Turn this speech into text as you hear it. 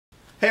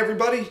Hey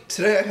everybody,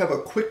 today I have a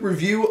quick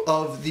review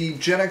of the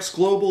GenX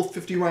Global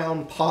 50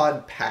 round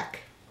pod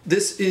pack.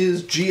 This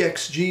is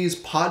GXG's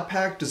pod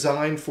pack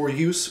designed for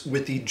use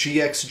with the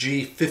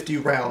GXG 50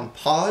 round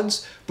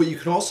pods, but you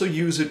can also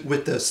use it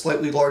with the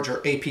slightly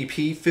larger APP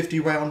 50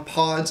 round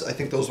pods. I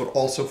think those would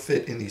also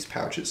fit in these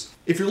pouches.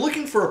 If you're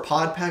looking for a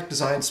pod pack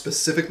designed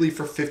specifically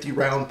for 50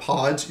 round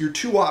pods, your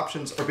two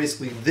options are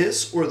basically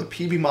this or the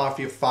PB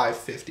Mafia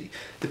 550.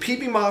 The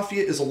PB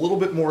Mafia is a little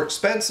bit more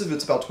expensive.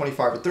 It's about $25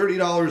 or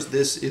 $30.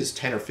 This is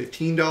 $10 or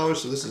 $15,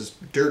 so this is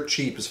dirt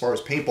cheap as far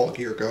as paintball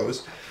gear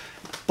goes.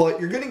 But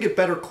you're going to get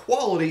better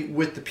quality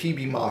with the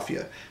PB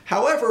Mafia.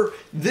 However,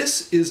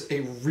 this is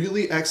a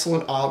really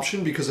excellent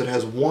option because it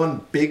has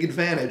one big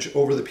advantage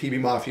over the PB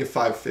Mafia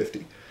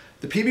 550.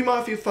 The PB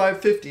Mafia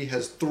 550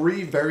 has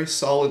three very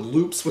solid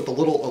loops with the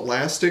little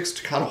elastics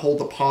to kind of hold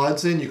the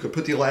pods in. You could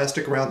put the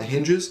elastic around the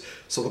hinges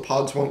so the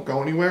pods won't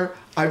go anywhere.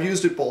 I've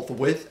used it both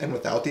with and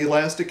without the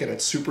elastic, and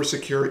it's super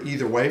secure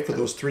either way for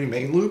those three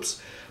main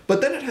loops. But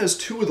then it has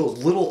two of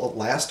those little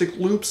elastic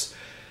loops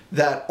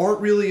that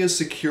aren't really as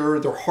secure.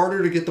 They're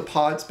harder to get the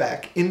pods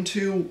back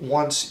into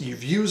once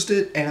you've used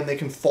it, and they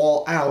can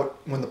fall out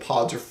when the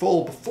pods are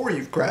full before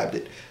you've grabbed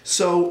it.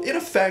 So in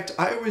effect,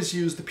 I always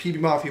use the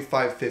PB Mafia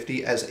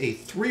 550 as a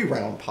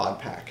 3-round pod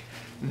pack.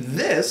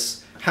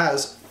 This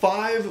has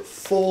 5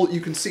 full,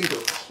 you can see they're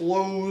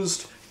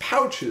closed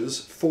pouches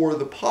for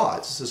the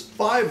pods. This is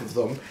 5 of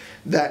them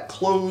that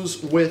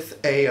close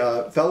with a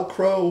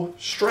velcro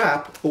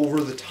strap over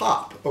the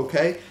top,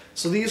 okay?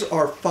 So these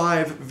are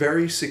 5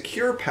 very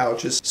secure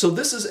pouches. So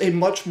this is a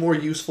much more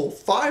useful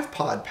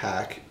 5-pod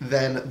pack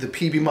than the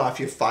PB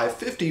Mafia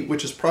 550,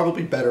 which is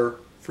probably better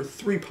for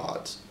 3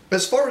 pods.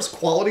 As far as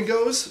quality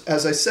goes,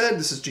 as I said,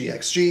 this is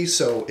GXG,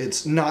 so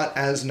it's not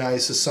as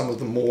nice as some of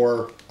the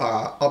more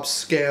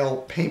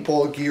upscale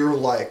paintball gear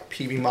like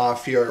PB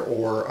Mafia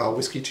or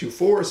Whiskey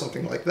 24 or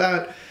something like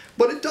that.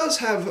 But it does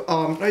have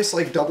nice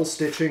like double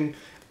stitching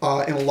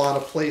in a lot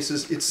of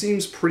places. It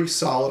seems pretty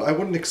solid. I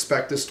wouldn't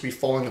expect this to be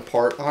falling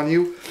apart on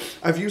you.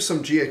 I've used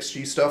some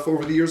GXG stuff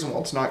over the years, and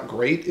while it's not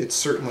great, it's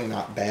certainly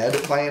not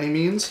bad by any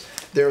means.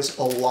 There's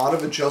a lot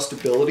of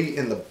adjustability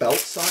in the belt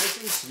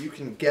sizing, so you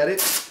can get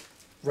it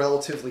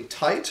relatively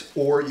tight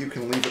or you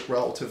can leave it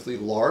relatively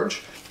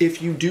large.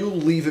 If you do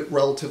leave it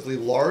relatively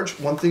large,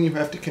 one thing you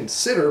have to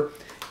consider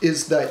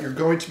is that you're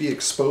going to be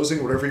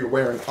exposing whatever you're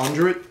wearing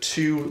under it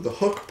to the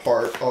hook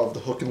part of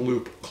the hook and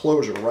loop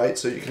closure, right?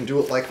 So you can do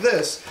it like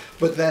this,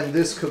 but then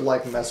this could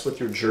like mess with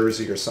your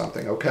jersey or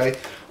something, okay?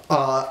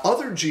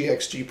 Other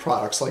GXG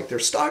products, like their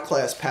stock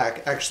class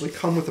pack, actually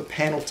come with a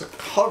panel to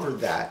cover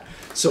that,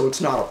 so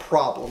it's not a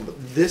problem.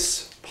 But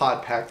this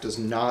pod pack does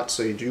not,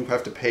 so you do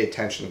have to pay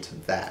attention to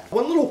that.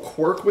 One little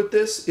quirk with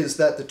this is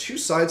that the two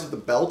sides of the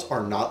belt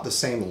are not the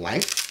same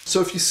length.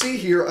 So if you see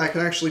here, I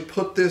can actually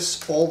put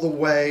this all the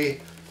way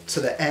to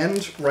the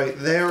end right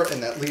there,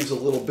 and that leaves a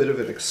little bit of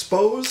it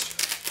exposed.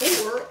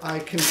 Or I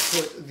can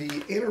put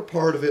the inner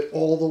part of it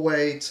all the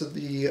way to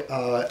the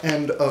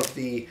end of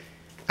the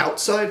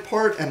outside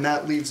part, and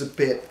that leaves a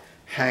bit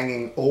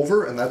hanging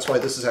over, and that's why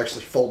this is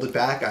actually folded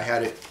back. I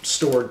had it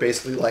stored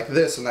basically like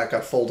this, and that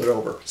got folded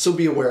over. So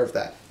be aware of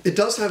that. It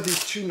does have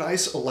these two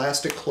nice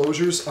elastic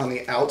closures on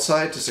the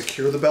outside to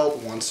secure the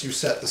belt once you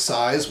set the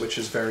size, which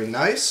is very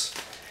nice.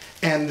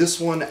 And this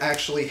one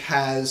actually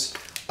has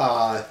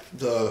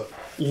the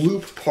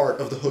loop part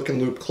of the hook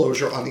and loop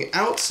closure on the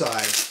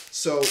outside,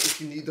 so if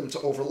you need them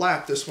to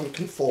overlap, this one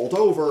can fold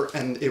over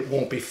and it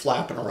won't be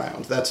flapping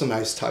around. That's a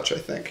nice touch, I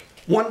think.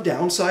 One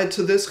downside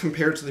to this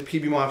compared to the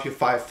PB Mafia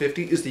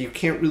 550 is that you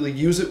can't really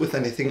use it with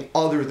anything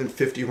other than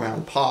 50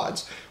 round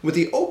pods. With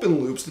the open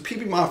loops, the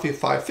PB Mafia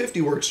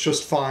 550 works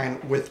just fine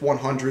with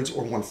 100s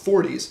or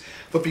 140s,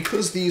 but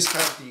because these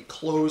have the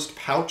closed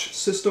pouch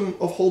system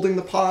of holding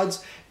the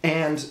pods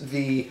and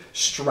the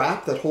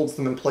strap that holds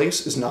them in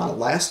place is not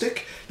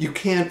elastic, you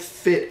can't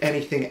fit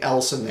anything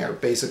else in there,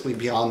 basically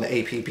beyond the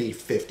APB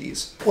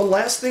 50s. One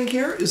last thing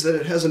here is that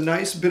it has a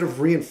nice bit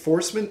of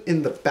reinforcement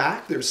in the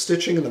back. There's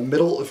stitching in the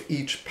middle of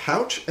each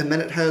pouch, and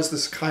then it has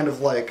this kind of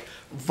like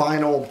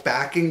vinyl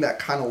backing that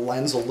kind of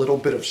lends a little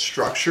bit of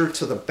structure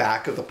to the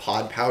back of the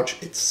pod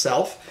pouch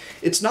itself.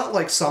 It's not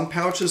like some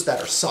pouches that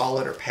are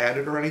solid or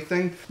padded or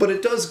anything, but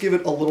it does give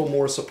it a little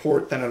more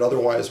support than it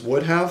otherwise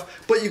would have.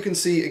 But you can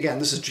see, again,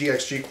 this is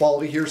GXG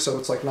quality here, so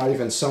it's like not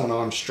even sewn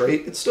on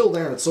straight. It's still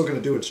there and it's still going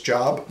to do its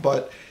job,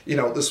 but you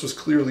know, this was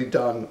clearly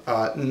done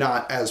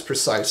not as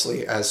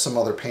precisely as some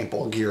other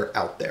paintball gear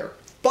out there.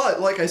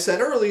 But like I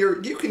said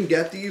earlier, you can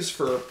get these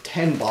for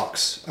 10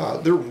 bucks.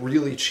 They're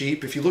really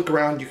cheap. If you look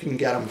around, you can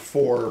get them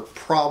for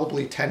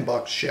probably 10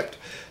 bucks shipped.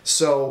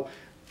 So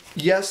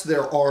yes,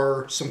 there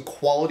are some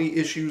quality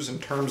issues in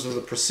terms of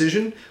the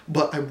precision,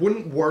 but I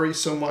wouldn't worry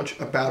so much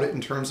about it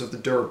in terms of the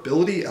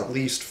durability, at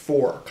least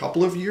for a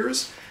couple of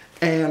years.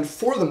 And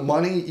for the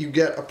money, you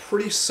get a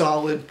pretty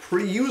solid,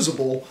 pretty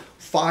usable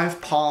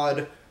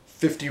 5-pod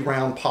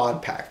 50-round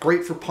pod pack.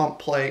 Great for pump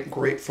play,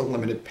 great for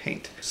limited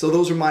paint. So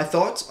those are my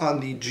thoughts on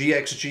the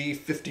GXG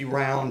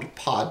 50-round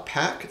pod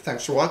pack.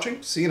 Thanks for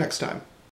watching. See you next time.